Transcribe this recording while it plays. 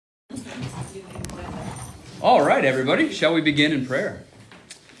All right, everybody, shall we begin in prayer?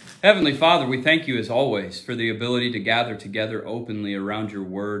 Heavenly Father, we thank you as always for the ability to gather together openly around your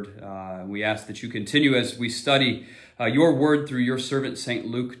word. We ask that you continue as we study your word through your servant St.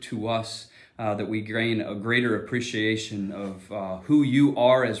 Luke to us, that we gain a greater appreciation of who you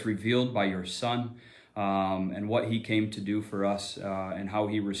are as revealed by your Son, and what he came to do for us, and how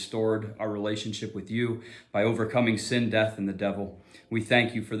he restored our relationship with you by overcoming sin, death, and the devil. We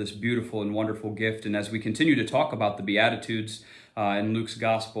thank you for this beautiful and wonderful gift. And as we continue to talk about the Beatitudes in Luke's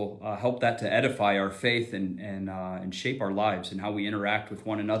Gospel, help that to edify our faith and shape our lives and how we interact with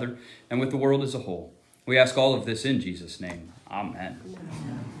one another and with the world as a whole. We ask all of this in Jesus' name. Amen.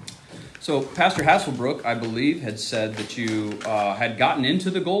 So Pastor Hasselbrook, I believe, had said that you had gotten into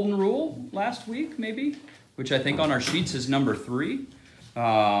the Golden Rule last week, maybe, which I think on our sheets is number 3.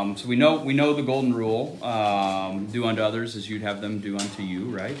 So we know the Golden Rule, do unto others as you'd have them do unto you,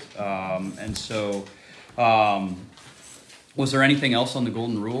 right? Was there anything else on the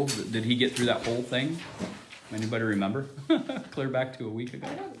Golden Rule? Did he get through that whole thing? Anybody remember? Clear back to a week ago.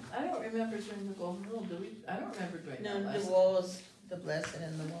 I don't remember doing the Golden Rule. Do we? I don't remember doing that. No, the walls, the blessed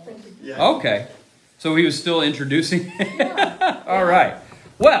and the walls. Yeah. Okay. So he was still introducing. Yeah. All right.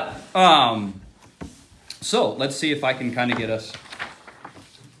 Well, so let's see if I can kind of get us.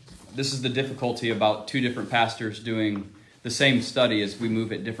 This is the difficulty about two different pastors doing the same study as we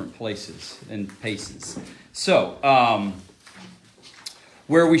move at different places and paces. So,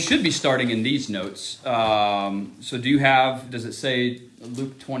 where we should be starting in these notes, so does it say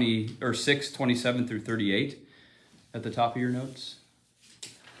Luke 20 or 6, 27 through 38 at the top of your notes?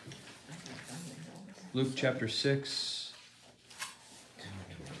 Luke chapter 6,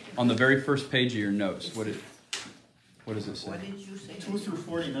 on the very first page of your notes, what does it say? What did you say? 2 through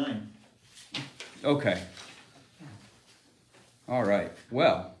 49. Okay. All right.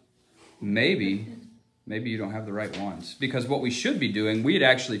 Well, maybe you don't have the right ones. Because what we should be doing, we had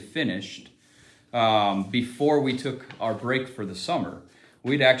actually finished, before we took our break for the summer,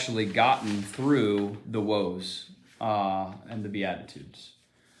 we'd actually gotten through the woes and the Beatitudes.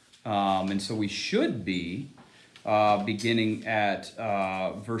 And so we should be beginning at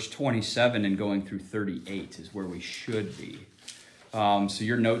verse 27 and going through 38 is where we should be. So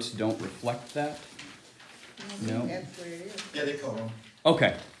your notes don't reflect that? No? That's where it is. Yeah, they call them.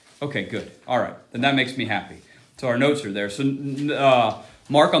 Okay, good. All right, then that makes me happy. So our notes are there. So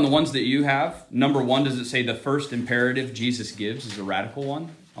Mark, on the ones that you have, number 1, does it say the first imperative Jesus gives is a radical one?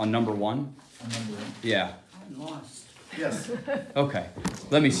 On number 1? On number 1. Yeah. I'm lost. Yes. Okay,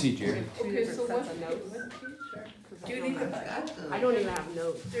 let me see, Jerry. Okay, so what? I don't even have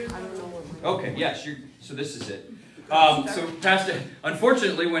notes. I don't know what my... Okay, yes, so this is it.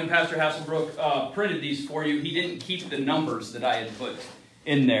 Unfortunately, when Pastor Hasselbrook printed these for you, he didn't keep the numbers that I had put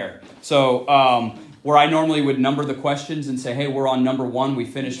in there. So where I normally would number the questions and say, hey, we're on number 1, we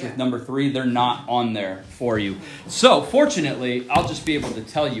finished with number 3, they're not on there for you. So fortunately, I'll just be able to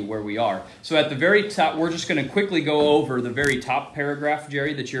tell you where we are. So at the very top, we're just going to quickly go over the very top paragraph,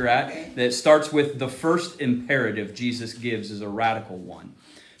 Jerry, that you're at, that starts with the first imperative Jesus gives is a radical one.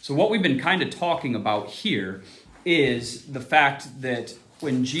 So what we've been kind of talking about here is the fact that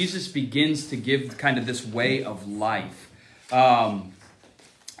when Jesus begins to give kind of this way of life,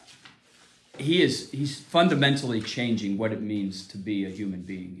 he's fundamentally changing what it means to be a human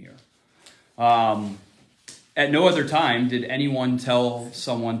being here. At no other time did anyone tell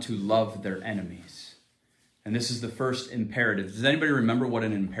someone to love their enemies. And this is the first imperative. Does anybody remember what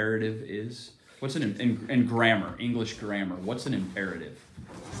an imperative is? What's in grammar, English grammar, what's an imperative?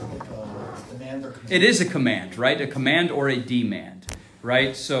 Demand or command. It is a command, right? A command or a demand,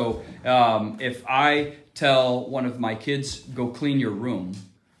 right? So if I tell one of my kids, go clean your room,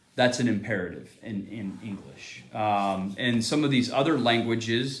 that's an imperative in English. In some of these other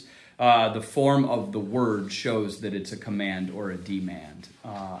languages, the form of the word shows that it's a command or a demand.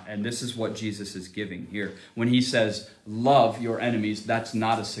 And this is what Jesus is giving here. When he says, love your enemies, that's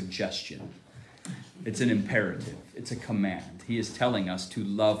not a suggestion. It's an imperative. It's a command. He is telling us to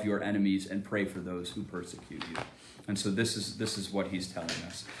love your enemies and pray for those who persecute you. And so this is what he's telling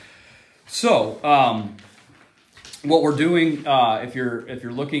us. So what we're doing, if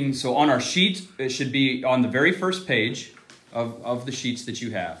you're looking, so on our sheet, it should be on the very first page of the sheets that you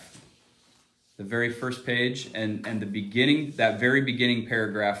have. The very first page, and the beginning, that very beginning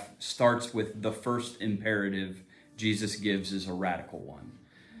paragraph starts with the first imperative Jesus gives is a radical one.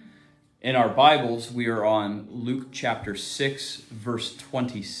 In our Bibles, we are on Luke chapter 6, verse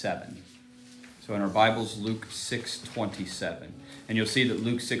 27. So in our Bibles, Luke 6:27. And you'll see that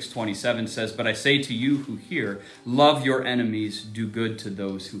Luke 6:27 says, "But I say to you who hear, love your enemies, do good to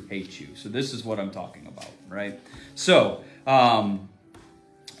those who hate you." So this is what I'm talking about, right? So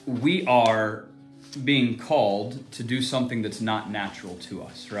we are being called to do something that's not natural to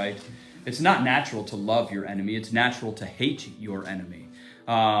us, right? It's not natural to love your enemy. It's natural to hate your enemy.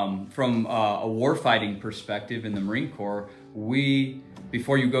 From a warfighting perspective in the Marine Corps,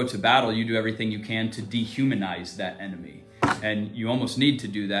 before you go to battle, you do everything you can to dehumanize that enemy. And you almost need to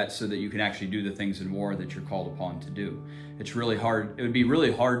do that so that you can actually do the things in war that you're called upon to do. It's really hard. It would be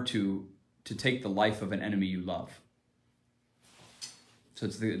really hard to take the life of an enemy you love. So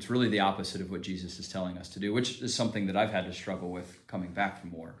it's really the opposite of what Jesus is telling us to do, which is something that I've had to struggle with coming back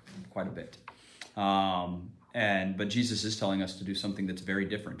from war quite a bit. But Jesus is telling us to do something that's very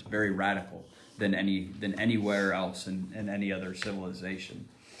different, very radical than anywhere else in any other civilization.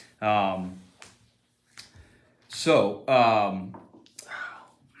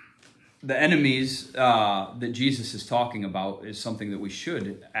 The enemies that Jesus is talking about is something that we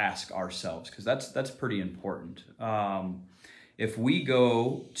should ask ourselves, because that's pretty important. If we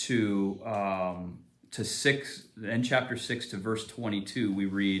go to chapter 6 to verse 22, we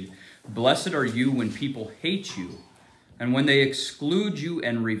read, "Blessed are you when people hate you, and when they exclude you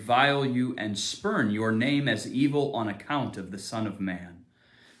and revile you and spurn your name as evil on account of the Son of Man."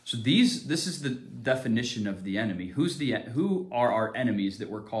 So this is the definition of the enemy. Who are our enemies that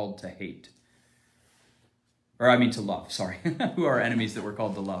we're called to hate? To love, sorry. Who are our enemies that we're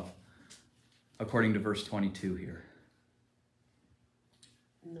called to love? According to verse 22 here.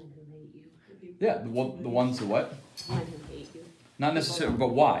 Men who hate you. Yeah, the ones that what? Men who hate you. Not necessarily, but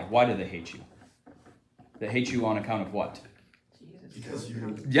why? Why do they hate you? They hate you on account of what? Because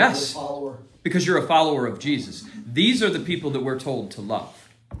you're Yes. a follower. Because you're a follower of Jesus. These are the people that we're told to love.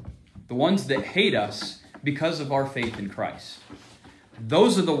 The ones that hate us because of our faith in Christ.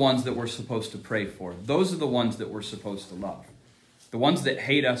 Those are the ones that we're supposed to pray for. Those are the ones that we're supposed to love. The ones that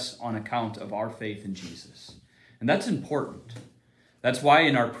hate us on account of our faith in Jesus. And that's important. That's why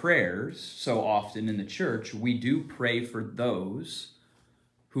in our prayers, so often in the church, we do pray for those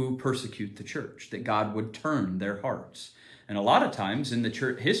who persecute the church, that God would turn their hearts. And a lot of times in the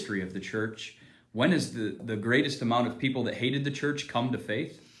church history of the church, when is the greatest amount of people that hated the church come to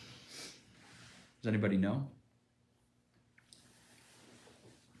faith? Does anybody know?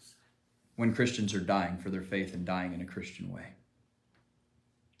 When Christians are dying for their faith and dying in a Christian way.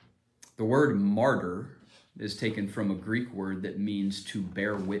 The word martyr is taken from a Greek word that means to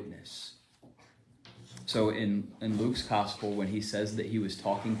bear witness. So in Luke's gospel, when he says that he was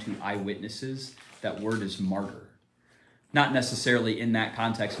talking to eyewitnesses, that word is martyr. Not necessarily in that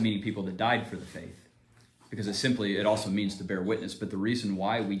context meaning people that died for the faith, because it also means to bear witness. But the reason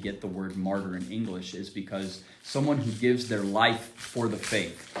why we get the word martyr in English is because someone who gives their life for the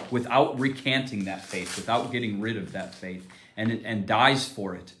faith, without recanting that faith, without getting rid of that faith, and dies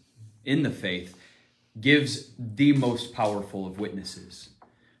for it in the faith, gives the most powerful of witnesses,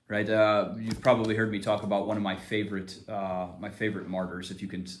 right? You've probably heard me talk about one of my favorite martyrs, if you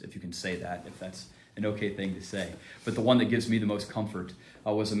can say that, if that's an okay thing to say. But the one that gives me the most comfort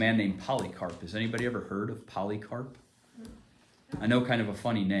was a man named Polycarp. Has anybody ever heard of Polycarp? I know, kind of a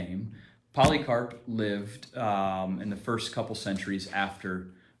funny name. Polycarp lived in the first couple centuries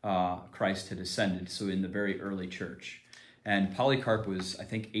after Christ had ascended, so in the very early church. And Polycarp was, I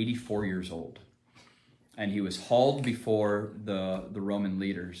think, 84 years old. And he was hauled before the Roman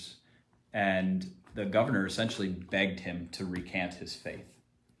leaders, and the governor essentially begged him to recant his faith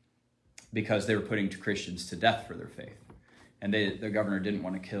because they were putting Christians to death for their faith. And the governor didn't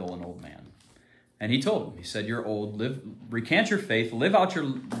want to kill an old man. And he told him, he said, "You're old, recant your faith, live out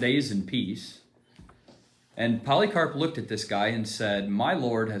your days in peace." And Polycarp looked at this guy and said, "My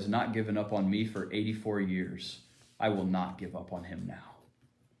Lord has not given up on me for 84 years. I will not give up on him now."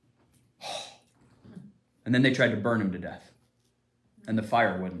 And then they tried to burn him to death. And the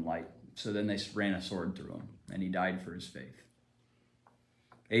fire wouldn't light. So then they ran a sword through him. And he died for his faith.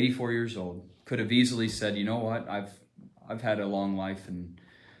 84 years old. Could have easily said, "You know what? I've had a long life and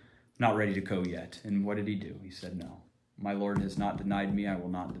not ready to go yet." And what did he do? He said, "No. My Lord has not denied me. I will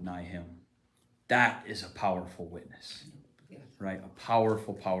not deny him." That is a powerful witness. Right? A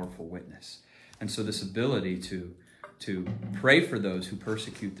powerful, powerful witness. And so this ability to pray for those who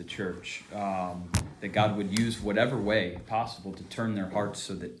persecute the church, that God would use whatever way possible to turn their hearts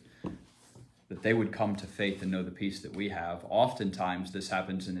so that they would come to faith and know the peace that we have. Oftentimes this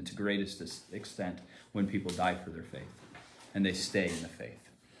happens in its greatest extent when people die for their faith and they stay in the faith.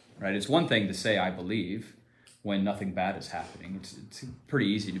 Right? It's one thing to say, "I believe," when nothing bad is happening. It's pretty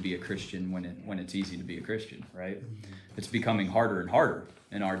easy to be a Christian when it's easy to be a Christian, right? It's becoming harder and harder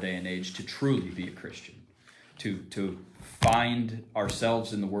in our day and age to truly be a Christian, to find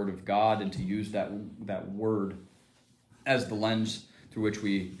ourselves in the Word of God and to use that Word as the lens through which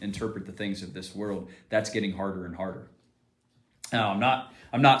we interpret the things of this world. That's getting harder and harder. Now,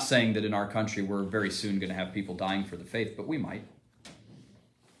 I'm not saying that in our country we're very soon going to have people dying for the faith, but we might.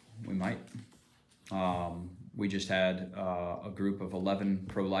 We might. We just had a group of 11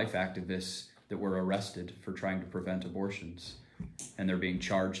 pro-life activists that were arrested for trying to prevent abortions, and they're being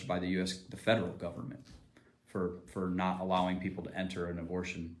charged by the federal government for not allowing people to enter an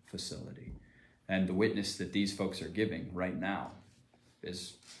abortion facility. And the witness that these folks are giving right now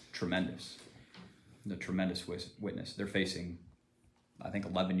is tremendous. The tremendous witness. They're facing, I think,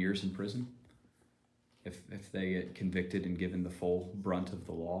 11 years in prison if they get convicted and given the full brunt of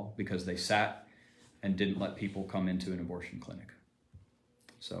the law, because they sat and didn't let people come into an abortion clinic.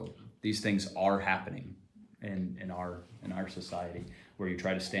 So these things are happening in our society, where you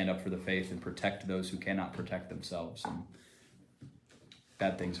try to stand up for the faith and protect those who cannot protect themselves, and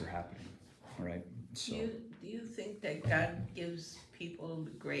bad things are happening. All right. So Do you think that God gives people the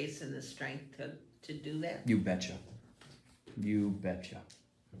grace and the strength to do that? you betcha. You betcha.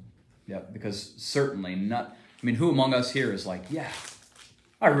 Yeah, because certainly not. I mean, who among us here is like, yeah,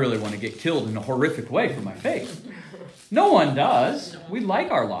 I really want to get killed in a horrific way for my faith? No one does. We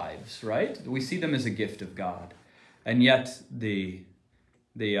like our lives, right? We see them as a gift of God. And yet the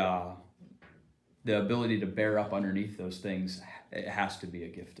ability to bear up underneath those things, it has to be a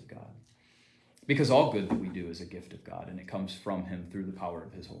gift of God. Because all good that we do is a gift of God, and it comes from Him through the power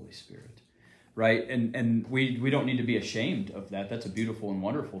of His Holy Spirit. Right? And we don't need to be ashamed of that. That's a beautiful and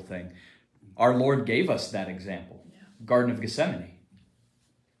wonderful thing. Our Lord gave us that example. Garden of Gethsemane.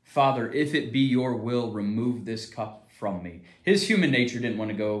 Father, if it be your will, remove this cup from me. His human nature didn't want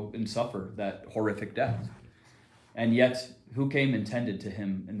to go and suffer that horrific death. And yet, who came and tended to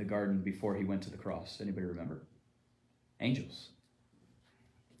him in the garden before he went to the cross? Anybody remember? Angels.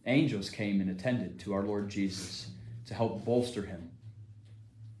 Angels came and attended to our Lord Jesus to help bolster him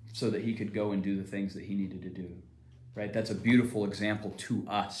so that he could go and do the things that he needed to do. Right? That's a beautiful example to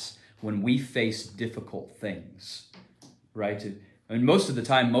us when we face difficult things. Right? And most of the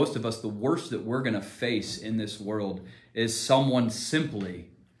time, most of us, the worst that we're going to face in this world is someone simply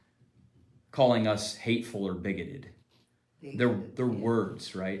calling us hateful or bigoted. They're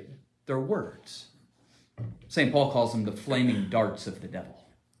words, right? They're words. St. Paul calls them the flaming darts of the devil.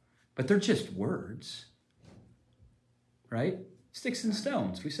 But they're just words, right? Sticks and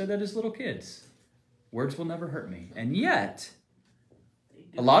stones. We said that as little kids. Words will never hurt me. And yet,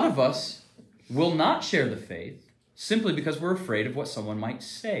 a lot of us will not share the faith simply because we're afraid of what someone might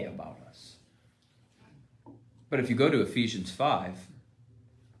say about us. But if you go to Ephesians 5,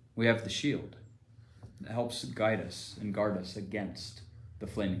 we have the shield that helps guide us and guard us against the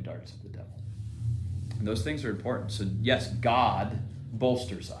flaming darts of the devil. And those things are important. So yes, God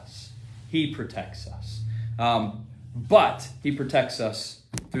bolsters us. He protects us. But he protects us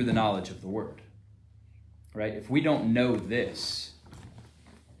through the knowledge of the Word. Right? If we don't know this,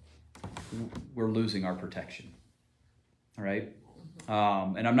 we're losing our protection. All right?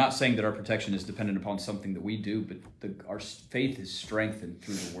 And I'm not saying that our protection is dependent upon something that we do, but our faith is strengthened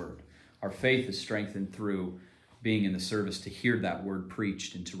through the Word. Our faith is strengthened through being in the service to hear that Word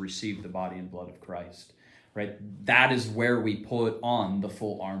preached and to receive the body and blood of Christ. Right? That is where we put on the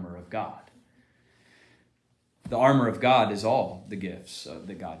full armor of God. The armor of God is all the gifts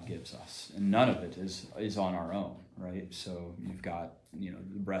that God gives us, and none of it is on our own, right? So you've got,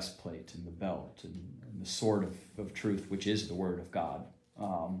 the breastplate and the belt and the sword of truth, which is the Word of God.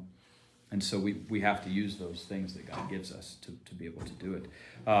 And so we have to use those things that God gives us to be able to do it.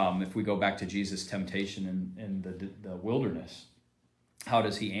 If we go back to Jesus' temptation in the wilderness, how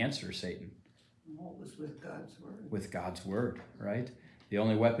does he answer Satan? Well, it was with God's word. With God's Word, right? The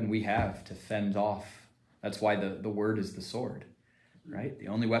only weapon we have to fend off. That's why the Word is the sword, right? The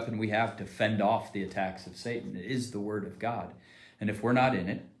only weapon we have to fend off the attacks of Satan is the Word of God. And if we're not in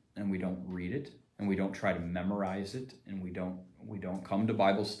it, and we don't read it, and we don't try to memorize it, and we don't come to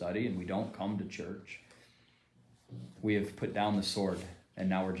Bible study, and we don't come to church, we have put down the sword, and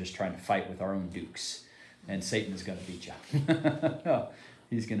now we're just trying to fight with our own dukes. And Satan is going to beat you.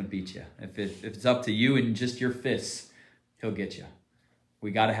 He's going to beat you. If it's up to you and just your fists, he'll get you. We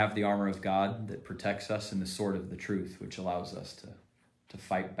got to have the armor of God that protects us and the sword of the truth, which allows us to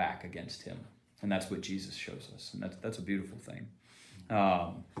fight back against him. And that's what Jesus shows us. And that's a beautiful thing.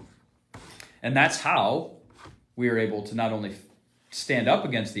 And that's how we are able to not only stand up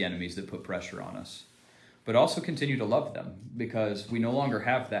against the enemies that put pressure on us, but also continue to love them, because we no longer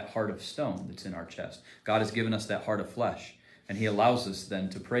have that heart of stone that's in our chest. God has given us that heart of flesh, and he allows us then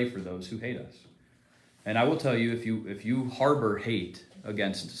to pray for those who hate us. And I will tell you, if you harbor hate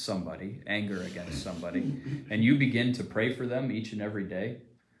against somebody, anger against somebody, and you begin to pray for them each and every day,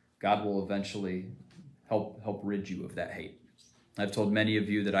 God will eventually help rid you of that hate. I've told many of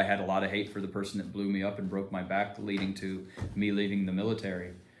you that I had a lot of hate for the person that blew me up and broke my back, leading to me leaving the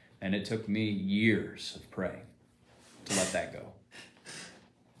military. And it took me years of praying to let that go.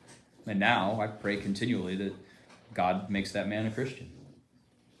 And now I pray continually that God makes that man a Christian.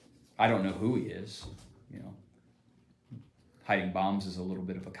 I don't know who he is. You know, hiding bombs is a little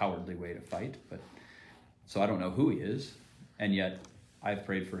bit of a cowardly way to fight, but so I don't know who he is. And yet I've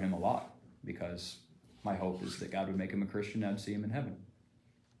prayed for him a lot, because my hope is that God would make him a Christian and I'd see him in heaven.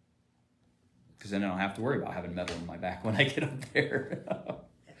 Because then I don't have to worry about having metal in my back when I get up there.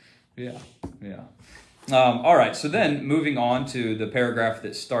 Yeah. All right, so then moving on to the paragraph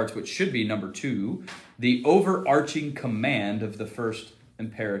that starts, which should be number 2, the overarching command of the first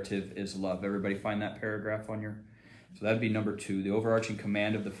imperative is love. Everybody find that paragraph on your... So that'd be number 2. The overarching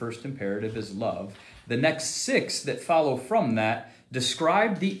command of the first imperative is love. The next 6 that follow from that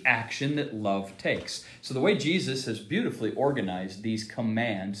describe the action that love takes. So the way Jesus has beautifully organized these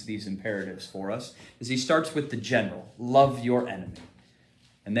commands, these imperatives for us, is he starts with the general, love your enemy.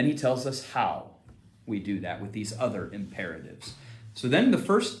 And then he tells us how we do that with these other imperatives. So then the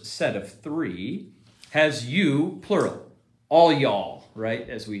first set of 3 has you, plural, all y'all, right,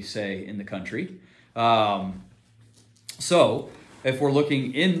 as we say in the country. So if we're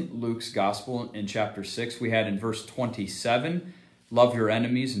looking in Luke's gospel in chapter 6, we had in verse 27, love your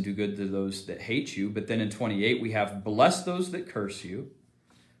enemies and do good to those that hate you. But then in 28, we have bless those that curse you,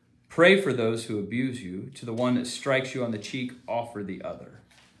 pray for those who abuse you, to the one that strikes you on the cheek, offer the other.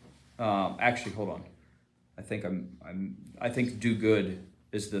 Actually, hold on. I think do good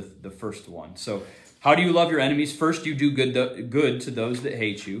is the first one. So how do you love your enemies? First, you do good to those that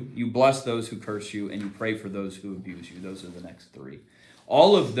hate you. You bless those who curse you, and you pray for those who abuse you. Those are the next 3.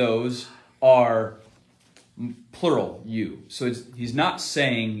 All of those are plural, you. So he's not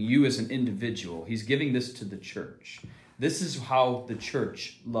saying you as an individual. He's giving this to the church. This is how the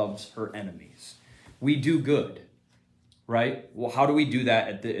church loves her enemies. We do good, right? Well, how do we do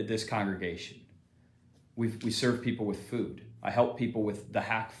that at this congregation? We serve people with food. I help people with the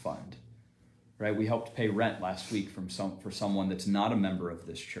Hack Fund, right? We helped pay rent last week for someone that's not a member of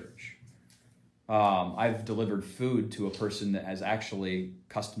this church. I've delivered food to a person that has actually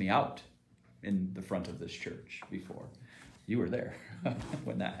cussed me out in the front of this church before. You were there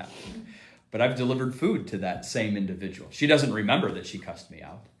when that happened. But I've delivered food to that same individual. She doesn't remember that she cussed me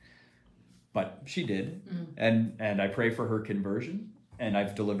out, but she did. And I pray for her conversion, and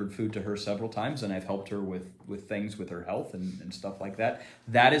I've delivered food to her several times, and I've helped her with things with her health and stuff like that.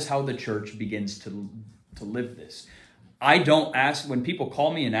 That is how the church begins to live this. I don't ask, when people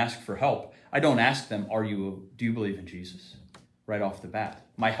call me and ask for help, I don't ask them, do you believe in Jesus? Right off the bat.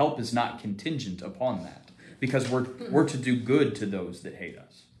 My help is not contingent upon that, because we're to do good to those that hate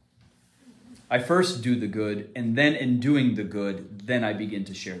us. I first do the good, and then in doing the good, then I begin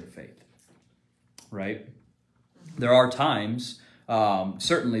to share the faith. Right? There are times,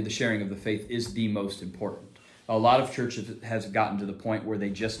 certainly the sharing of the faith is the most important. A lot of churches has gotten to the point where they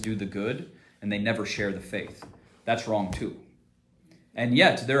just do the good and they never share the faith. That's wrong too. And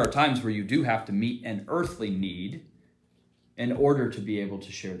yet there are times where you do have to meet an earthly need in order to be able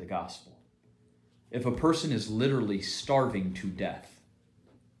to share the gospel. If a person is literally starving to death,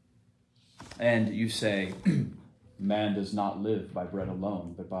 and you say, man does not live by bread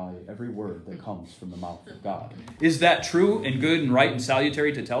alone, but by every word that comes from the mouth of God. Is that true and good and right and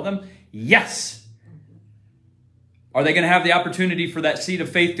salutary to tell them? Yes. Are they going to have the opportunity for that seed of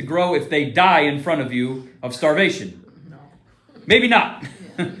faith to grow if they die in front of you of starvation? No. Maybe not.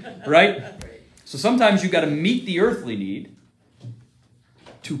 Right? So sometimes you've got to meet the earthly need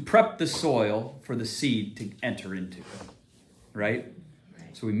to prep the soil for the seed to enter into. Right?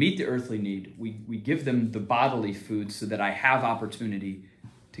 So we meet the earthly need. We give them the bodily food so that I have opportunity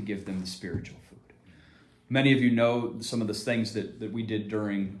to give them the spiritual food. Many of you know some of the things that we did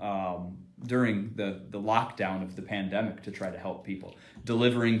during the lockdown of the pandemic to try to help people.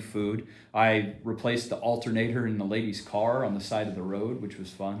 Delivering food. I replaced the alternator in the lady's car on the side of the road, which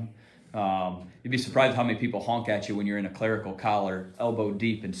was fun. You'd be surprised how many people honk at you when you're in a clerical collar, elbow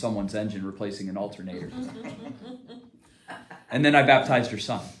deep in someone's engine replacing an alternator. And then I baptized her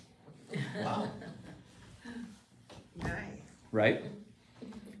son. Wow. Nice. Right?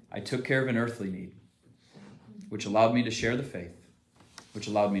 I took care of an earthly need, which allowed me to share the faith, which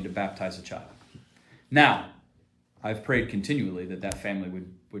allowed me to baptize a child. Now, I've prayed continually that that family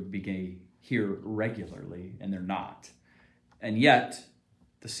would be here regularly, and they're not. And yet,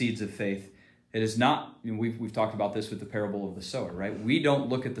 the seeds of faith, it is not, we've talked about this with the parable of the sower, right? We don't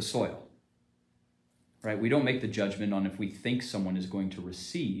look at the soil, right? We don't make the judgment on if we think someone is going to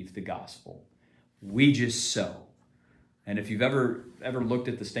receive the gospel. We just sow. And if you've ever looked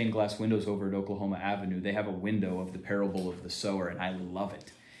at the stained glass windows over at Oklahoma Avenue, they have a window of the parable of the sower, and I love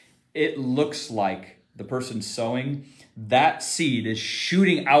it. It looks like the person sowing, that seed is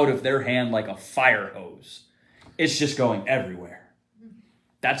shooting out of their hand like a fire hose. It's just going everywhere.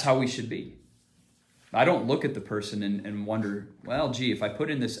 That's how we should be. I don't look at the person and wonder, well, gee, if I put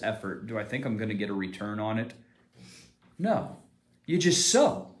in this effort, do I think I'm going to get a return on it? No. You just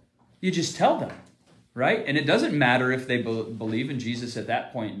sow. You just tell them, right? And it doesn't matter if they believe in Jesus at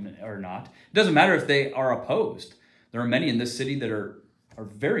that point or not. It doesn't matter if they are opposed. There are many in this city that are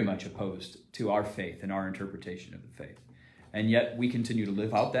very much opposed to our faith and our interpretation of the faith. And yet we continue to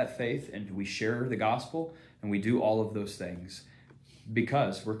live out that faith, and we share the gospel, and we do all of those things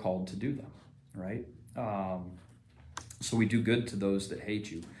because we're called to do them, right? So we do good to those that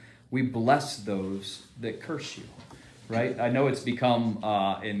hate you. We bless those that curse you, right? I know it's become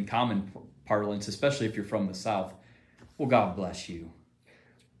in common parlance, especially if you're from the South, well, God bless you.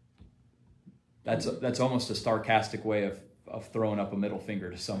 That's almost a sarcastic way of throwing up a middle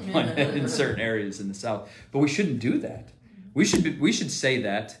finger to someone in certain areas in the South. But we shouldn't do that. We should say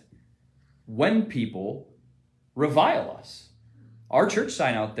that when people revile us. Our church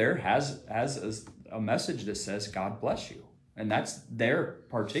sign out there has a message that says, God bless you. And that's there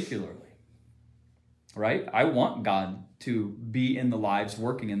particularly, right? I want God to be in the lives,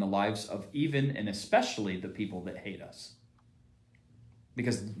 working in the lives of even and especially the people that hate us.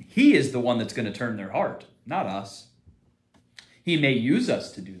 Because he is the one that's going to turn their heart, not us. He may use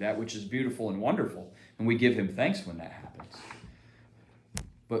us to do that, which is beautiful and wonderful, and we give him thanks when that happens.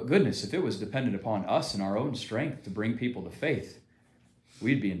 But goodness, if it was dependent upon us and our own strength to bring people to faith,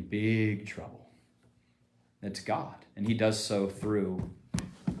 we'd be in big trouble. It's God, and he does so through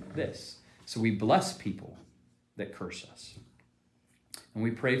this. So we bless people that curse us, and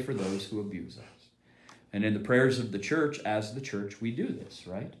we pray for those who abuse us. And in the prayers of the church, as the church, we do this,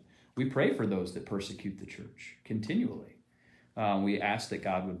 right? We pray for those that persecute the church continually. We ask that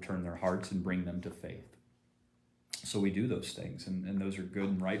God would turn their hearts and bring them to faith. So we do those things, and those are good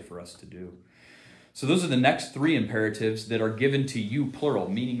and right for us to do. So those are the next three imperatives that are given to you, plural,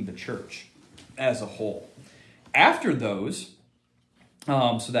 meaning the church as a whole. After those,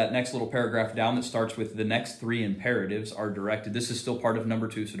 so that next little paragraph down that starts with the next three imperatives are directed. This is still part of number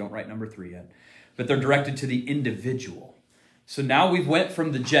 2, so don't write number 3 yet. But they're directed to the individual. So now we've went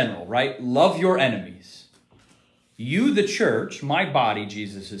from the general, right? Love your enemies. You, the church, my body,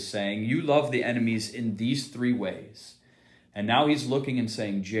 Jesus is saying, you love the enemies in these 3 ways. And now he's looking and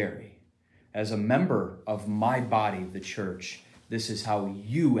saying, Jerry, as a member of my body, the church, this is how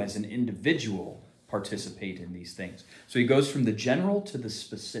you as an individual participate in these things. So he goes from the general to the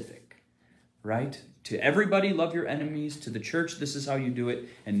specific, right? To everybody, love your enemies. To the church, this is how you do it.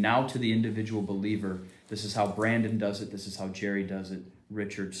 And now to the individual believer, this is how Brandon does it. This is how Jerry does it.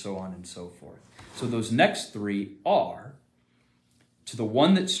 Richard, so on and so forth. So those next 3 are, to the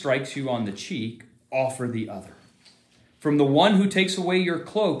one that strikes you on the cheek, offer the other. From the one who takes away your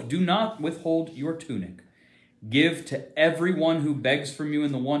cloak, do not withhold your tunic. Give to everyone who begs from you,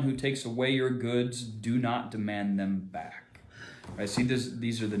 and the one who takes away your goods, do not demand them back. Right, see,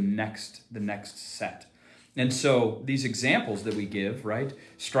 these are the next set. And so these examples that we give, right?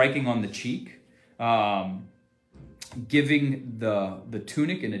 Striking on the cheek, giving the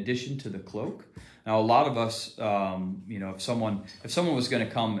tunic in addition to the cloak. Now, a lot of us, if someone was going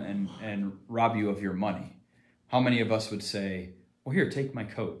to come and rob you of your money, how many of us would say, well, here, take my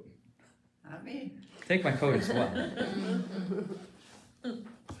coat? I mean, take my coat as well.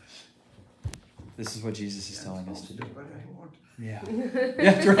 This is what Jesus is telling us to do. what I want. Yeah.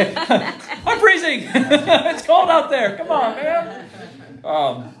 That's right. I'm freezing. It's cold out there. Come on,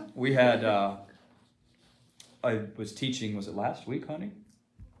 man. We had, I was teaching, was it last week, honey?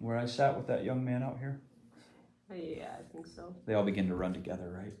 Where I sat with that young man out here? Yeah, I think so. They all begin to run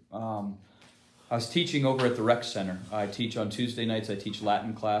together, right? I was teaching over at the rec center. I teach on Tuesday nights. I teach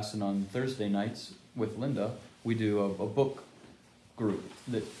Latin class, and on Thursday nights with Linda, we do a book group.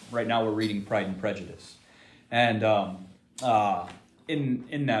 That right now we're reading Pride and Prejudice, and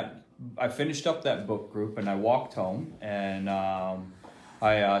in that I finished up that book group, and I walked home, and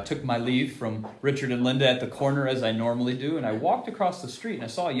I took my leave from Richard and Linda at the corner as I normally do, and I walked across the street, and I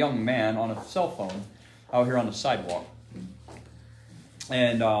saw a young man on a cell phone out here on the sidewalk,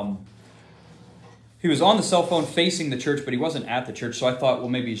 and he was on the cell phone facing the church, but he wasn't at the church. So I thought, well,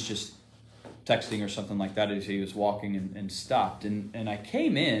 maybe he's just texting or something like that as he was walking and stopped. And I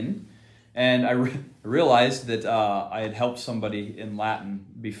came in and I realized that I had helped somebody in Latin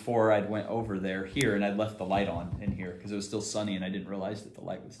before I'd went over there here, and I'd left the light on in here because it was still sunny and I didn't realize that the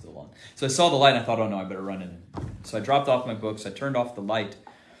light was still on. So I saw the light and I thought, oh no, I better run in. So I dropped off my books, I turned off the light,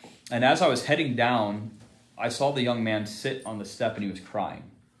 and as I was heading down, I saw the young man sit on the step and he was crying.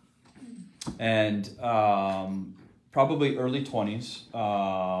 And probably early 20s,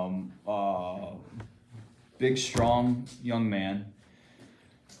 big, strong young man.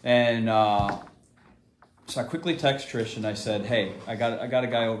 And so I quickly text Trish and I said, hey, I got a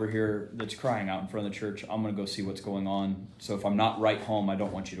guy over here that's crying out in front of the church. I'm going to go see what's going on. So if I'm not right home, I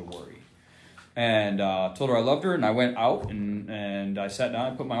don't want you to worry. And told her I loved her, and I went out and I sat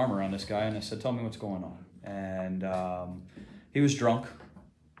down, I put my arm around this guy and I said, tell me what's going on. And he was drunk.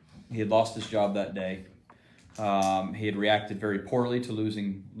 He had lost his job that day. He had reacted very poorly to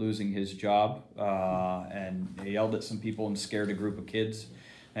losing his job, and he yelled at some people and scared a group of kids,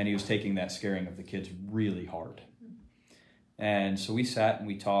 and he was taking that scaring of the kids really hard. And so we sat and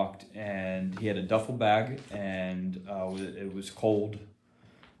we talked, and he had a duffel bag, and it was cold. It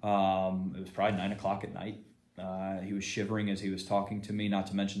was probably 9 o'clock at night. He was shivering as he was talking to me, not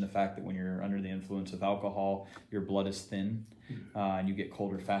to mention the fact that when you're under the influence of alcohol, your blood is thin, and you get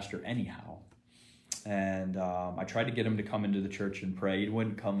colder faster anyhow. And I tried to get him to come into the church and pray. He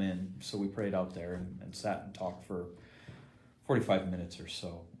wouldn't come in, so we prayed out there and sat and talked for 45 minutes or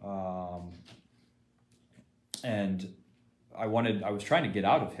so. And I was trying to get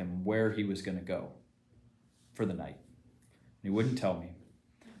out of him where he was going to go for the night. And he wouldn't tell me.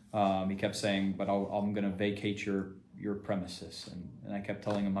 He kept saying, but I'm going to vacate your premises. And I kept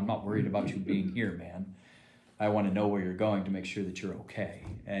telling him, I'm not worried about you being here, man. I want to know where you're going to make sure that you're okay.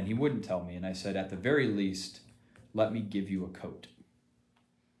 And he wouldn't tell me. And I said, at the very least, let me give you a coat.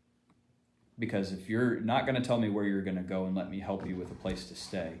 Because if you're not going to tell me where you're going to go and let me help you with a place to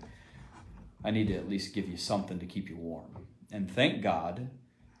stay, I need to at least give you something to keep you warm. And thank God,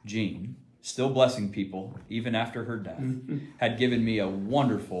 Jean, still blessing people, even after her death, had given me a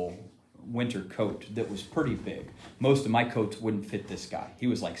wonderful winter coat that was pretty big. Most of my coats wouldn't fit this guy. He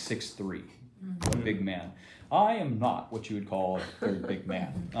was like 6'3", a big man. I am not what you would call a very big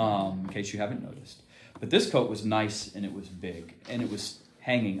man, in case you haven't noticed. But this coat was nice, and it was big, and it was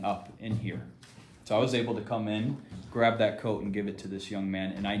hanging up in here. So I was able to come in, grab that coat, and give it to this young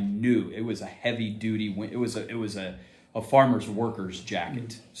man, and I knew it was a heavy-duty, it was a farmer's worker's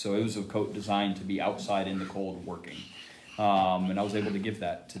jacket. So it was a coat designed to be outside in the cold working. And I was able to give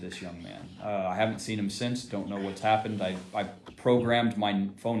that to this young man. I haven't seen him since, don't know what's happened. I programmed my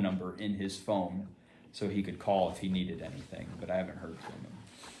phone number in his phone so he could call if he needed anything, but I haven't heard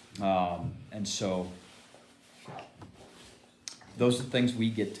from him. And so those are things we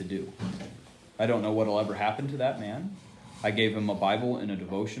get to do. I don't know what will ever happen to that man. I gave him a Bible and a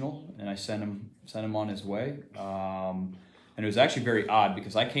devotional, and I sent him on his way. And it was actually very odd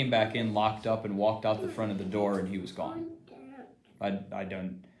because I came back in, locked up, and walked out the front of the door, and he was gone. I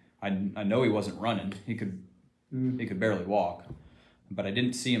know he wasn't running. He could barely walk, but I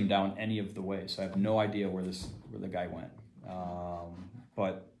didn't see him down any of the way, so I have no idea where the guy went.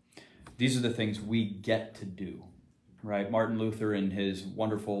 But these are the things we get to do. Right, Martin Luther, in his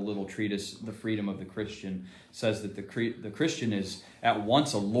wonderful little treatise, The Freedom of the Christian, says that the Christian is at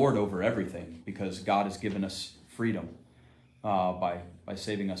once a lord over everything because God has given us freedom by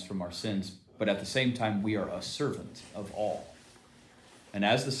saving us from our sins. But at the same time, we are a servant of all. And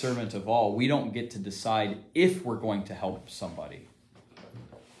as the servant of all, we don't get to decide if we're going to help somebody.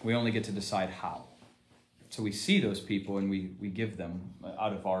 We only get to decide how. So we see those people and we give them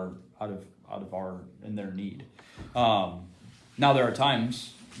out of our in their need. Now there are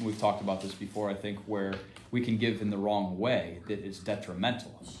times, we've talked about this before, I think, where we can give in the wrong way that is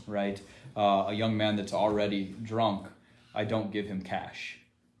detrimental, right? A young man that's already drunk, I don't give him cash,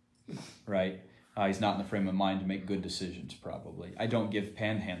 right? He's not in the frame of mind to make good decisions, probably. I don't give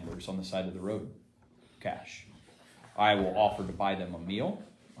panhandlers on the side of the road cash. I will offer to buy them a meal.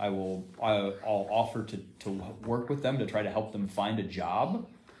 I'll offer to work with them to try to help them find a job.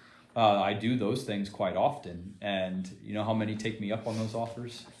 I do those things quite often, and you know how many take me up on those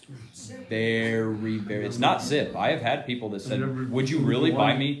offers? Very, very. It's not Zip. I have had people that said, would you really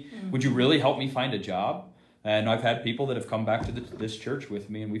buy me? Would you really help me find a job? And I've had people that have come back to this church with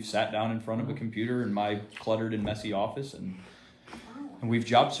me, and we've sat down in front of a computer in my cluttered and messy office, and we've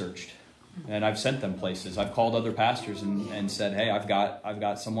job searched. And I've sent them places. I've called other pastors and said, hey, I've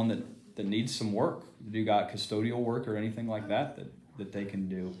got someone that needs some work. Do you got custodial work or anything like that that they can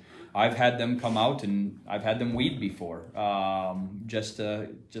do. I've had them come out and I've had them weed before.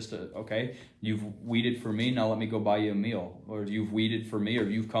 Okay, you've weeded for me, now let me go buy you a meal. Or you've weeded for me, or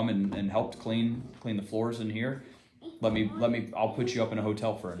you've come and helped clean the floors in here. I'll put you up in a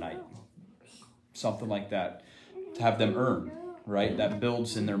hotel for a night. Something like that. To have them earn, right? That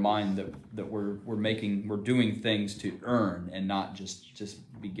builds in their mind that we're doing things to earn and not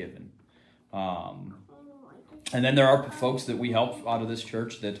just be given. And then there are folks that we help out of this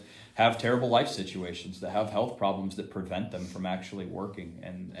church that have terrible life situations, that have health problems that prevent them from actually working,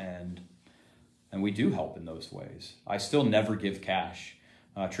 and we do help in those ways. I still never give cash.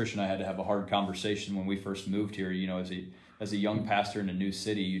 Trish and I had to have a hard conversation when we first moved here. You know, as a young pastor in a new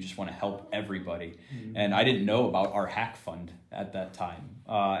city, you just want to help everybody. Mm-hmm. And I didn't know about our hack fund at that time,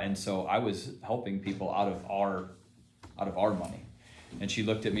 and so I was helping people out of our money. And she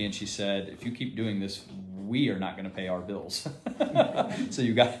looked at me and she said, "If you keep doing this, we are not going to pay our bills. So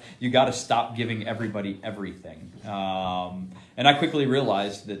you got to stop giving everybody everything." And I quickly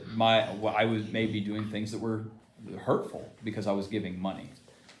realized that I was maybe doing things that were hurtful because I was giving money.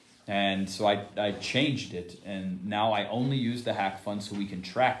 And so I changed it, and now I only use the hack fund so we can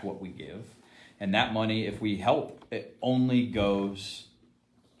track what we give. And that money, if we help, it only goes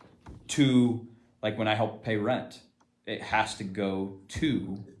to, like when I help pay rent, it has to go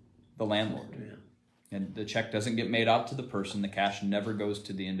to the landlord. Yeah. And the check doesn't get made out to the person. The cash never goes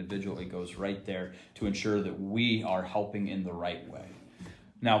to the individual. It goes right there to ensure that we are helping in the right way.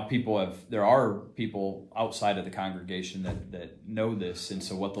 Now, there are people outside of the congregation that know this, and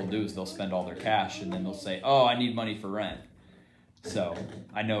so what they'll do is they'll spend all their cash, and then they'll say, "Oh, I need money for rent." So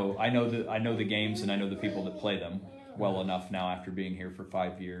I know the games, and I know the people that play them well enough now after being here for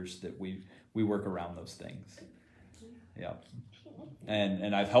 5 years that we work around those things. Yeah.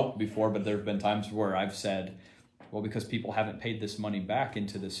 And I've helped before, but there have been times where I've said, well, because people haven't paid this money back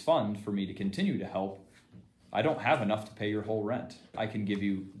into this fund for me to continue to help, I don't have enough to pay your whole rent. I can give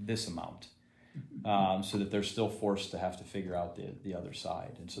you this amount, so that they're still forced to have to figure out the other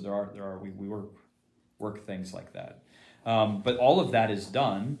side. And so we work things like that. But all of that is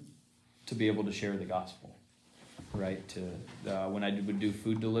done to be able to share the gospel, right? When I would do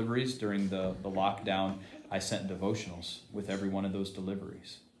food deliveries during the lockdown, I sent devotionals with every one of those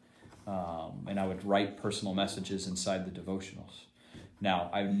deliveries. And I would write personal messages inside the devotionals.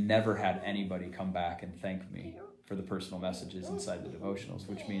 Now, I've never had anybody come back and thank me for the personal messages inside the devotionals,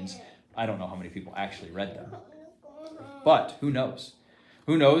 which means I don't know how many people actually read them. But who knows?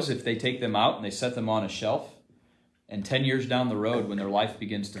 Who knows if they take them out and they set them on a shelf, and 10 years down the road, when their life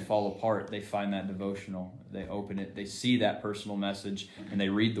begins to fall apart, they find that devotional, they open it, they see that personal message, and they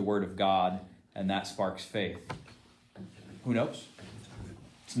read the Word of God, and that sparks faith. Who knows?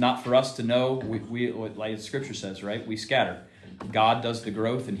 It's not for us to know. We like the Scripture says, right? We scatter. God does the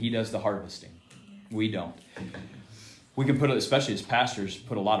growth, and He does the harvesting. We don't. We can especially as pastors,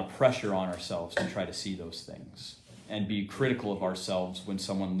 put a lot of pressure on ourselves to try to see those things and be critical of ourselves when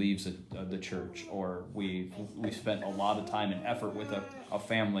someone leaves the church, or we spent a lot of time and effort with a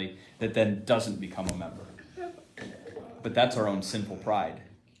family that then doesn't become a member. But that's our own sinful pride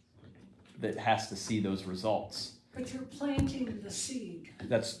that has to see those results. But you're planting the seed.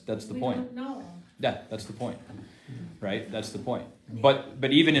 That's the point. We don't know. Yeah, that's the point. Right? That's the point.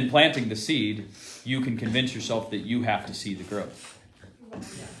 But even in planting the seed, you can convince yourself that you have to see the growth.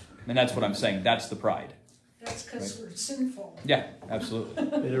 And that's what I'm saying. That's the pride. That's because we're sinful. Yeah, absolutely.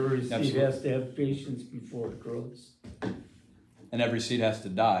 But every seed Absolutely. has to have patience before it grows. And every seed has to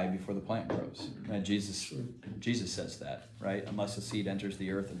die before the plant grows. And Jesus says that, right? Unless a seed enters the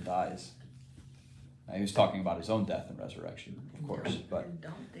earth and dies. He was talking about his own death and resurrection, of course. But And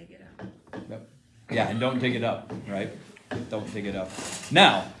don't dig it up. yep. Yeah, and don't dig it up, right? Don't dig it up.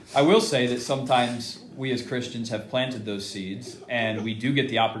 Now, I will say that sometimes we as Christians have planted those seeds, and we do get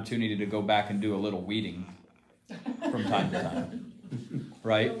the opportunity to go back and do a little weeding from time to time,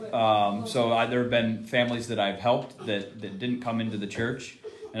 right? So there have been families that I've helped that didn't come into the church,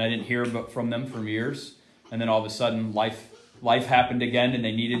 and I didn't hear from them for years, and then all of a sudden life happened again, and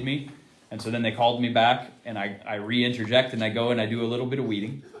they needed me, and so then they called me back, and I re-interject, and I go and I do a little bit of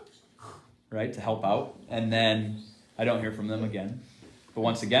weeding, right, to help out, and then I don't hear from them again. But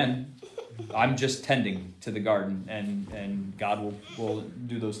once again, I'm just tending to the garden, and God will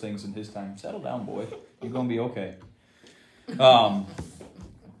do those things in His time. Settle down, boy. You're going to be okay.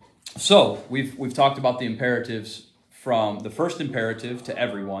 So we've talked about the imperatives, from the first imperative to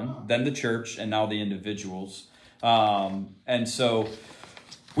everyone, then the church, and now the individuals. And so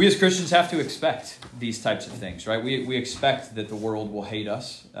We as Christians have to expect these types of things, right? We expect that the world will hate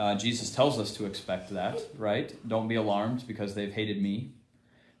us. Jesus tells us to expect that, right? Don't be alarmed because they've hated me.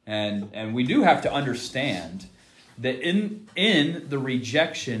 And we do have to understand that in the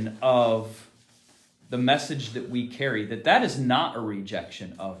rejection of the message that we carry, that is not a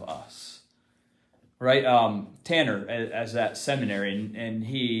rejection of us, right? Tanner, as that seminary, and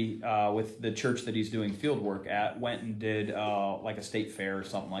he, with the church that he's doing field work at, went and did like a state fair or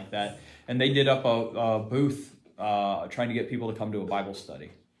something like that. And they did up a booth trying to get people to come to a Bible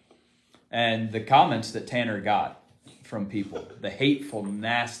study. And the comments that Tanner got from people, the hateful,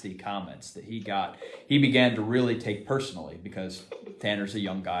 nasty comments that he got, he began to really take personally because Tanner's a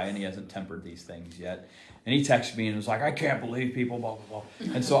young guy and he hasn't tempered these things yet. And he texted me and was like, I can't believe people, blah, blah,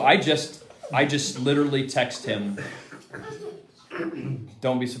 blah. And so I just literally text him,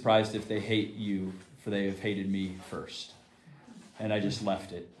 don't be surprised if they hate you, for they have hated me first. And I just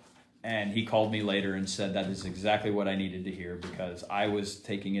left it. And he called me later and said that is exactly what I needed to hear because I was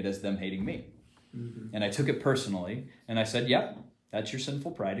taking it as them hating me. Mm-hmm. And I took it personally, and I said, yep, that's your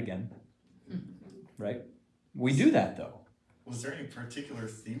sinful pride again. Right? We do that, though. Was there any particular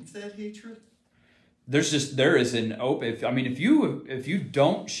theme to that hatred? There is an open, if you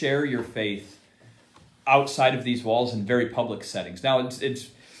don't share your faith outside of these walls in very public settings. Now,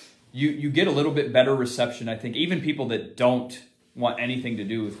 you get a little bit better reception, I think. Even people that don't want anything to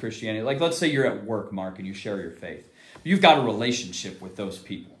do with Christianity. Like, let's say you're at work, Mark, and you share your faith. You've got a relationship with those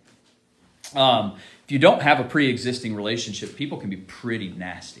people. If you don't have a pre-existing relationship, people can be pretty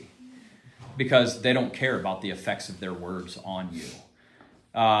nasty because they don't care about the effects of their words on you.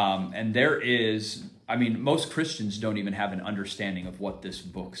 And there is, most Christians don't even have an understanding of what this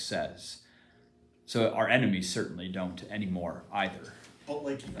book says. So our enemies certainly don't anymore either. But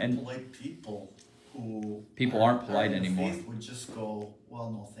like even polite people who aren't polite anymore would just go, well,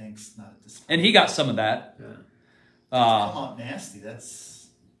 no thanks, not at this point. And he got some of that. Yeah. Come out nasty. That's.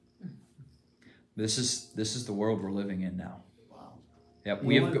 This is the world we're living in now. Wow. Yep.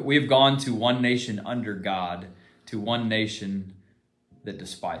 We have gone to one nation under God, to one nation that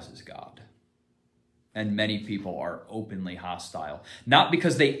despises God. And many people are openly hostile. Not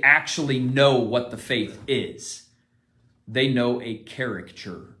because they actually know what the faith is. They know a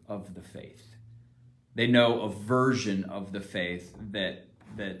caricature of the faith. They know a version of the faith that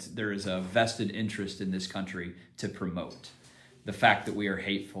there is a vested interest in this country to promote. The fact that we are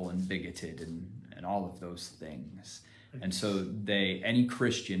hateful and bigoted and all of those things. And so any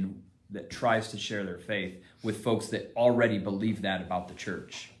Christian that tries to share their faith with folks that already believe that about the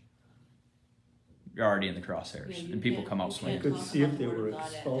church, you're already in the crosshairs. Yeah, and people come out swinging. I could see if they were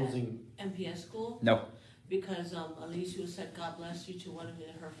exposing. MPS school? No. Because Alicia said God bless you to one of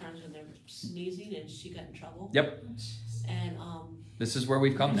her friends when they were sneezing and she got in trouble. Yep. And this is where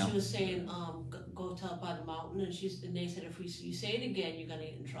we've come now. She was saying, go tell by the mountain, and they said if you say it again, you're gonna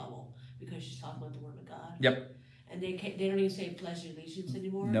get in trouble because she's talking about the word of God. Yep. And they don't even say pledge allegiance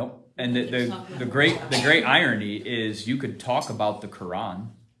anymore. Nope. And the great irony is you could talk about the Quran,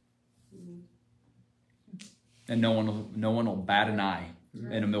 and no one will bat an eye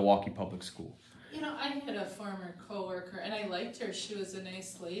in a Milwaukee public school. I had a former coworker, and I liked her. She was a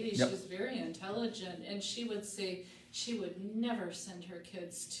nice lady. Yep. She was very intelligent, and she would say she would never send her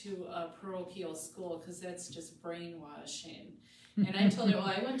kids to a parochial school because that's just brainwashing. And I told her,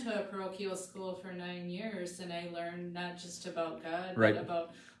 well, I went to a parochial school for 9 years, and I learned not just about God, right, but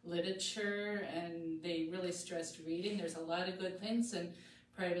about literature, and they really stressed reading. There's a lot of good things in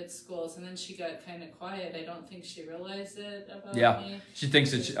private schools. And then she got kind of quiet. I don't think she realized it about me. She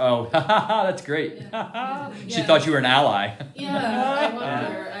thinks it's, that's great. Yeah. She thought you were an ally. Yeah,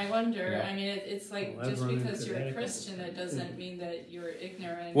 I wonder. Yeah. It's like just because you're a Christian, that doesn't mean that you're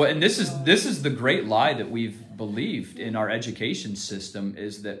ignorant. Well, and this is the great lie that we've believed in our education system,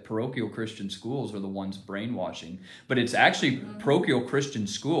 is that parochial Christian schools are the ones brainwashing. But it's actually parochial Christian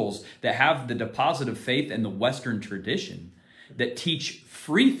schools that have the deposit of faith and the Western tradition that teach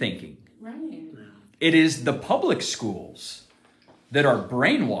free thinking. Right. It is the public schools that are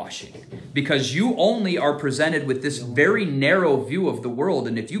brainwashing, because you only are presented with this very narrow view of the world,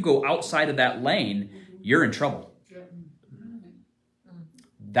 and if you go outside of that lane, you're in trouble.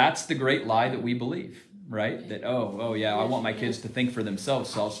 That's the great lie that we believe, right? That, I want my kids to think for themselves,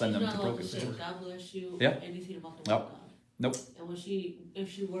 so I'll send them to parochial schools. God bless you, Yep. anything about the word of God. Nope. And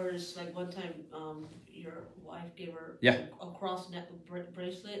if she wears, like one time, your wife gave her a cross neck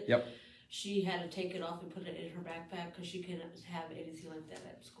bracelet. Yep. She had to take it off and put it in her backpack because she couldn't have anything like that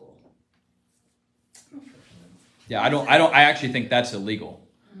at school. Yeah, I actually think that's illegal.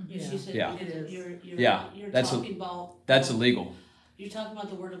 She said, Yeah. you're that's talking about. That's illegal. you're talking about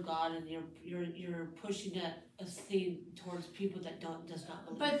the Word of God, and you're pushing that a theme towards people that does not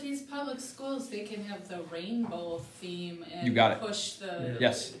believe. But these public schools, they can have the rainbow theme and You got it. push the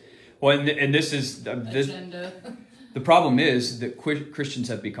Yes. Well, and this is agenda. the problem is that Christians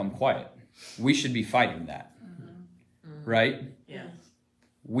have become quiet. We should be fighting that, right? Yeah.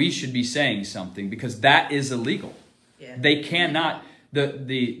 We should be saying something because that is illegal. Yeah. They cannot.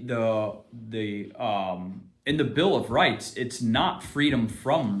 In the Bill of Rights, it's not freedom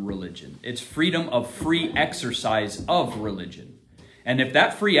from religion. It's freedom of free exercise of religion. And if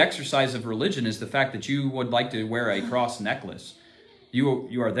that free exercise of religion is the fact that you would like to wear a cross necklace,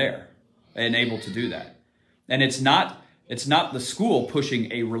 you are there and able to do that. And it's not the school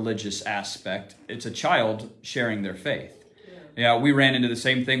pushing a religious aspect. It's a child sharing their faith. Yeah, we ran into the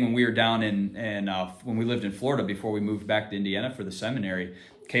same thing when we were down when we lived in Florida before we moved back to Indiana for the seminary.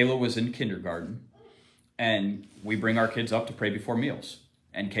 Kayla was in kindergarten, and we bring our kids up to pray before meals.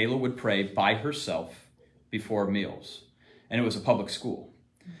 And Kayla would pray by herself before meals. And it was a public school.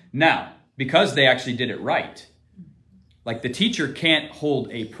 Now, because they actually did it right, like the teacher can't hold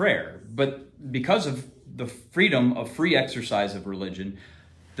a prayer, but because of the freedom of free exercise of religion,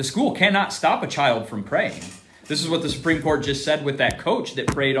 the school cannot stop a child from praying. This is what the Supreme Court just said with that coach that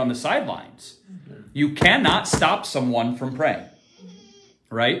prayed on the sidelines. You cannot stop someone from praying,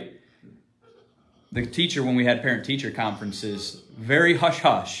 right? The teacher, when we had parent-teacher conferences, very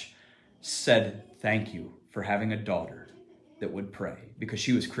hush-hush, said, "Thank you for having a daughter that would pray," because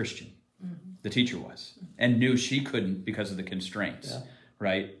she was Christian. The teacher was, and knew she couldn't because of the constraints,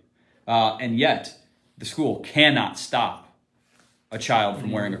 right? And yet, the school cannot stop a child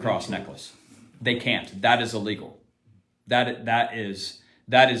from wearing a cross necklace. They can't. That is illegal. That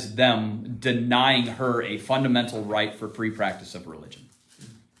is them denying her a fundamental right for free practice of religion.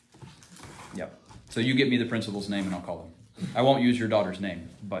 Yep. So you give me the principal's name and I'll call them. I won't use your daughter's name,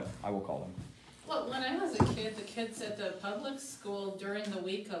 but I will call them. Well, when I was a kid, the kids at the public school during the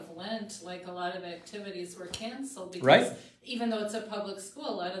week of Lent, like a lot of activities were canceled because Right. even though it's a public school,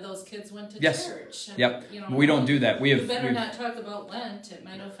 a lot of those kids went to Yes. church. And, Yep. you know, We don't do that. You better not talk about Lent. It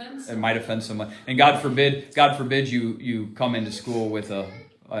might offend It someone. might offend someone. And God forbid you come into school with a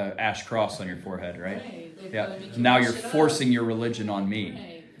ash cross on your forehead, right? Right. They Yeah. probably make you Now wash you're it off. forcing your religion on me.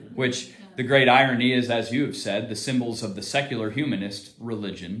 Right. Which the great irony is, as you have said, the symbols of the secular humanist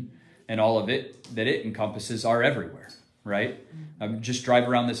religion and all of it that it encompasses are everywhere, right? Just drive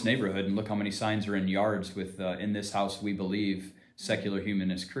around this neighborhood and look how many signs are in yards with "In this house we believe," secular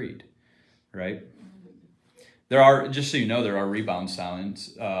humanist creed, right? There are, just so you know, there are rebound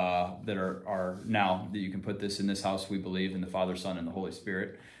signs that are now that you can put this: "In this house we believe in the Father, Son, and the Holy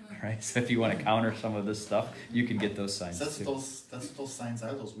Spirit." Right? So if you want to counter some of this stuff, you can get those signs That's too. what those signs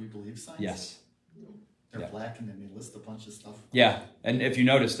are, those we believe signs? Yes. They're Yeah. black and then they list a bunch of stuff. Yeah, and if you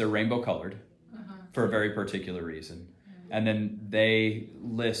notice, they're rainbow colored Uh-huh. for a very particular reason. And then they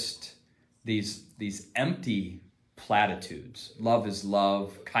list these empty platitudes. Love is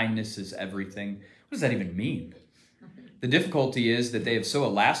love, kindness is everything. What does that even mean? The difficulty is that they have so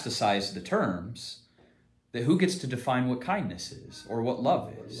elasticized the terms that who gets to define what kindness is or what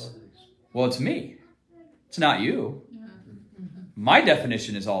love is? Well, it's me. It's not you. My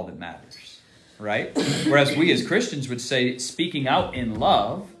definition is all that matters, right? Whereas we as Christians would say speaking out in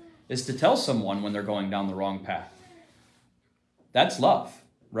love is to tell someone when they're going down the wrong path. That's love,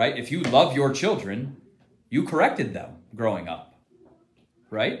 right? If you love your children, you corrected them growing up,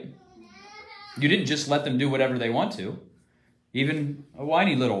 right? You didn't just let them do whatever they want to, even a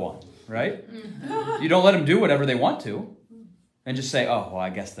whiny little one, right? You don't let them do whatever they want to and just say, "Oh, well, I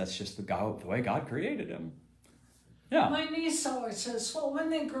guess that's just the way God created them." Yeah. My niece always says, "Well, when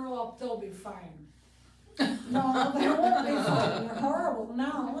they grow up, they'll be fine." No, they won't be fine. They're horrible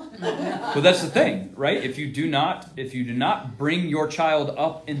now. Well, that's the thing, right? If you do not bring your child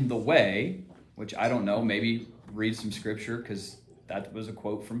up in the way, which I don't know, maybe read some scripture because that was a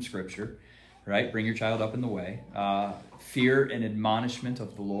quote from scripture, right? Bring your child up in the way. Fear and admonishment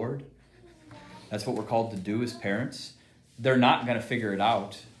of the Lord. That's what we're called to do as parents. They're not going to figure it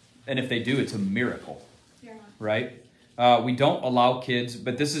out. And if they do, it's a miracle, Yeah. right? We don't allow kids,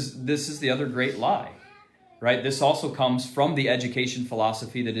 but this is the other great lie, right? This also comes from the education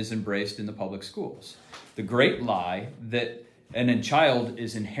philosophy that is embraced in the public schools. The great lie that a child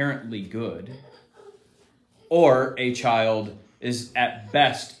is inherently good or a child is at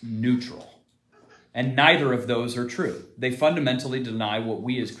best neutral. And neither of those are true. They fundamentally deny what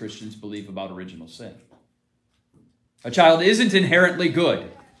we as Christians believe about original sin. A child isn't inherently good.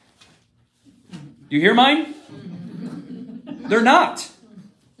 Do you hear mine? They're not.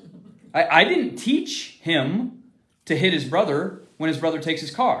 I didn't teach him to hit his brother when his brother takes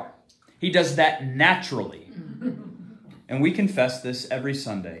his car. He does that naturally. And we confess this every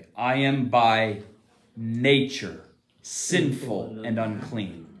Sunday. I am by nature sinful and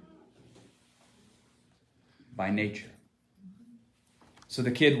unclean. By nature. So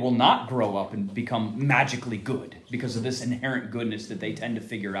the kid will not grow up and become magically good because of this inherent goodness that they tend to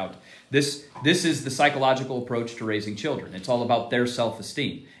figure out. This is the psychological approach to raising children. It's all about their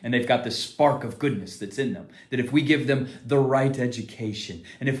self-esteem. And they've got this spark of goodness that's in them. That if we give them the right education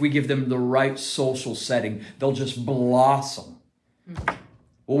and if we give them the right social setting, they'll just blossom.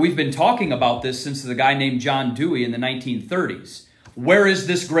 Well, we've been talking about this since the guy named John Dewey in the 1930s. Where is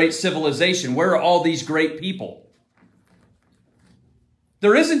this great civilization? Where are all these great people?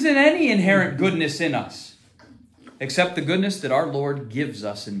 There isn't any inherent goodness in us, except the goodness that our Lord gives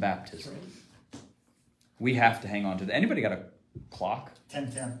us in baptism. We have to hang on to that. Anybody got a clock?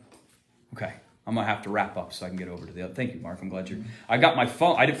 10:10. Okay. I'm going to have to wrap up so I can get over to the other. Thank you, Mark. I'm glad you're... I got my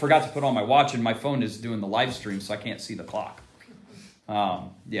phone. I forgot to put on my watch, and my phone is doing the live stream, so I can't see the clock.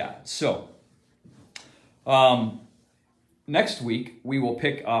 Next week, we will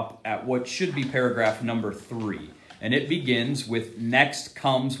pick up at what should be paragraph number 3. And it begins with, next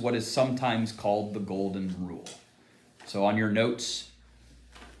comes what is sometimes called the golden rule. So on your notes,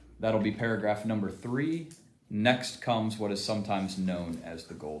 that'll be paragraph number 3. Next comes what is sometimes known as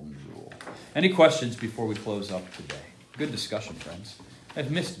the golden rule. Any questions before we close up today? Good discussion, friends. I've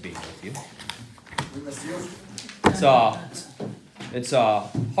missed being with you. We miss you. It's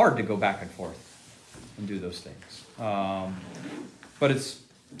hard to go back and forth and do those things. But it's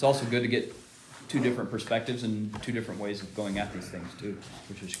also good to get 2 different perspectives and 2 different ways of going at these things too,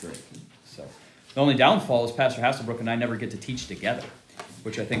 which is great. So the only downfall is Pastor Hasselbrook and I never get to teach together,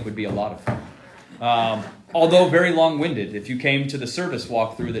 which I think would be a lot of fun. Although very long-winded. If you came to the service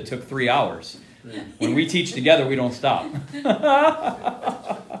walkthrough that took 3 hours, when we teach together, we don't stop. I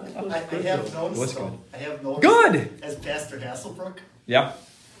have noticed. What's good? I have noticed. Good. As Pastor Hasselbrook Yep.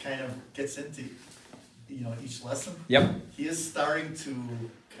 kind of gets into, each lesson. Yep. He is starting to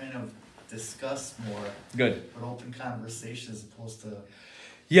kind of discuss more. Good. An open conversation as opposed to.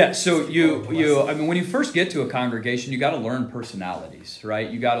 Yeah, so when you first get to a congregation, you got to learn personalities, right?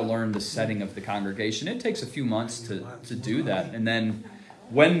 You got to learn the setting of the congregation. It takes a few months to do that. And then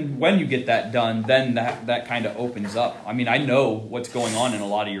when you get that done, then that kind of opens up. I mean, I know what's going on in a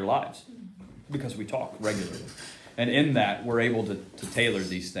lot of your lives because we talk regularly. And in that, we're able to tailor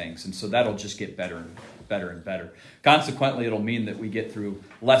these things. And so that'll just get better and better and better. Consequently, it'll mean that we get through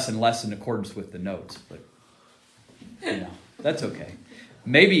less and less in accordance with the notes. But, that's okay.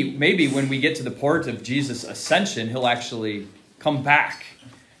 Maybe when we get to the port of Jesus' ascension, he'll actually come back.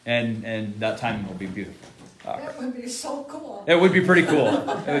 And that time will be beautiful. That would be so cool. It would be pretty cool.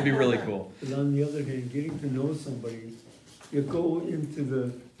 It would be really cool. But on the other hand, getting to know somebody, you go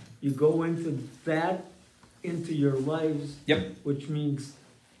into your lives. Yep. Which means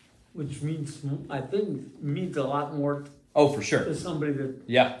I think means a lot more. Oh, for sure. To somebody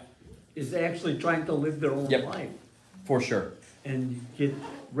that is actually trying to live their own life. For sure. And you get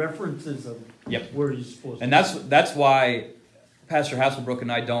references of where you're supposed to. And that's why Pastor Hasselbrook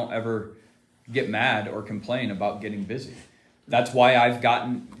and I don't ever get mad or complain about getting busy. That's why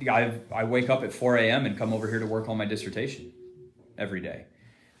I wake up at 4 a.m. and come over here to work on my dissertation every day.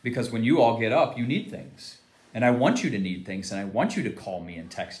 Because when you all get up, you need things. And I want you to need things, and I want you to call me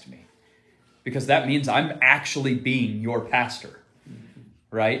and text me. Because that means I'm actually being your pastor.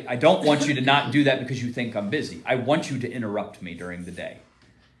 Right? I don't want you to not do that because you think I'm busy. I want you to interrupt me during the day.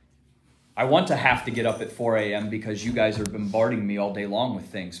 I want to have to get up at 4 a.m. because you guys are bombarding me all day long with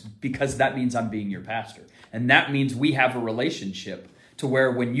things, because that means I'm being your pastor. And that means we have a relationship to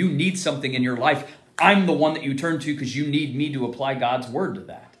where when you need something in your life, I'm the one that you turn to because you need me to apply God's word to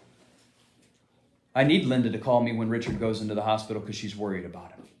that. I need Linda to call me when Richard goes into the hospital because she's worried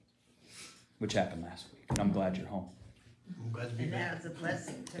about him, which happened last week. And I'm glad you're home. I'm glad to be And back. that's a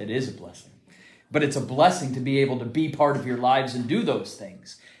blessing too. It is a blessing. But it's a blessing to be able to be part of your lives and do those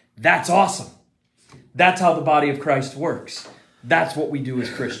things. That's awesome. That's how the body of Christ works. That's what we do as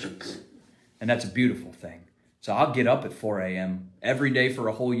Christians. And that's a beautiful thing. So I'll get up at 4 a.m. every day for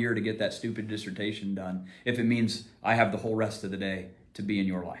a whole year to get that stupid dissertation done, if it means I have the whole rest of the day to be in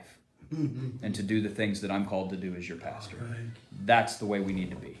your life and to do the things that I'm called to do as your pastor. That's the way we need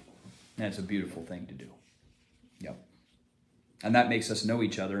to be. And it's a beautiful thing to do. Yep. And that makes us know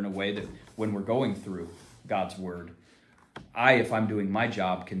each other in a way that when we're going through God's word, if I'm doing my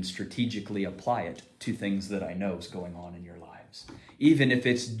job, can strategically apply it to things that I know is going on in your lives. Even if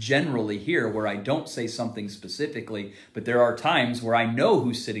it's generally here where I don't say something specifically, but there are times where I know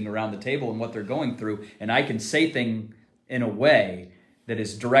who's sitting around the table and what they're going through, and I can say in a way that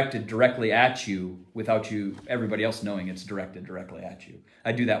is directed directly at you without everybody else knowing it's directed directly at you.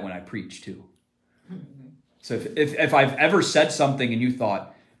 I do that when I preach too. So if I've ever said something and you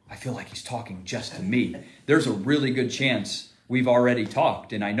thought, I feel like he's talking just to me, there's a really good chance we've already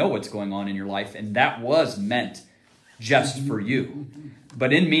talked and I know what's going on in your life, and that was meant just for you.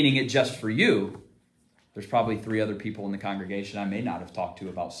 But in meaning it just for you, there's probably 3 other people in the congregation I may not have talked to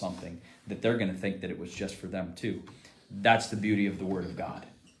about something that they're going to think that it was just for them too. That's the beauty of the Word of God.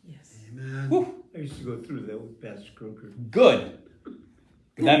 Yes. Amen. Whew. I used to go through that with Pastor Croker. Good.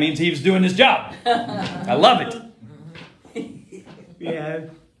 That means he was doing his job. I love it. Yeah,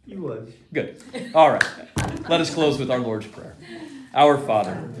 he was. Good. All right. Let us close with our Lord's Prayer. Our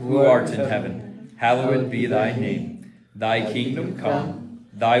Father, who art in heaven, hallowed be thy name. Thy kingdom come,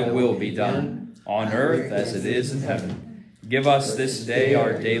 thy will be done, on earth as it is in heaven. Give us this day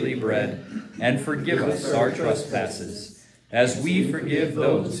our daily bread, and forgive us our trespasses, as we forgive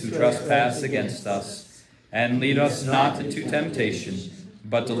those who trespass against us. And lead us not into temptation,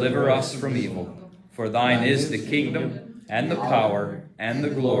 but deliver us from evil. For thine is the kingdom, and the power, and the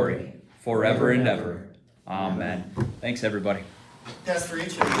glory, forever and ever. Amen. Thanks, everybody. Pastor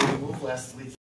H, I didn't move last week.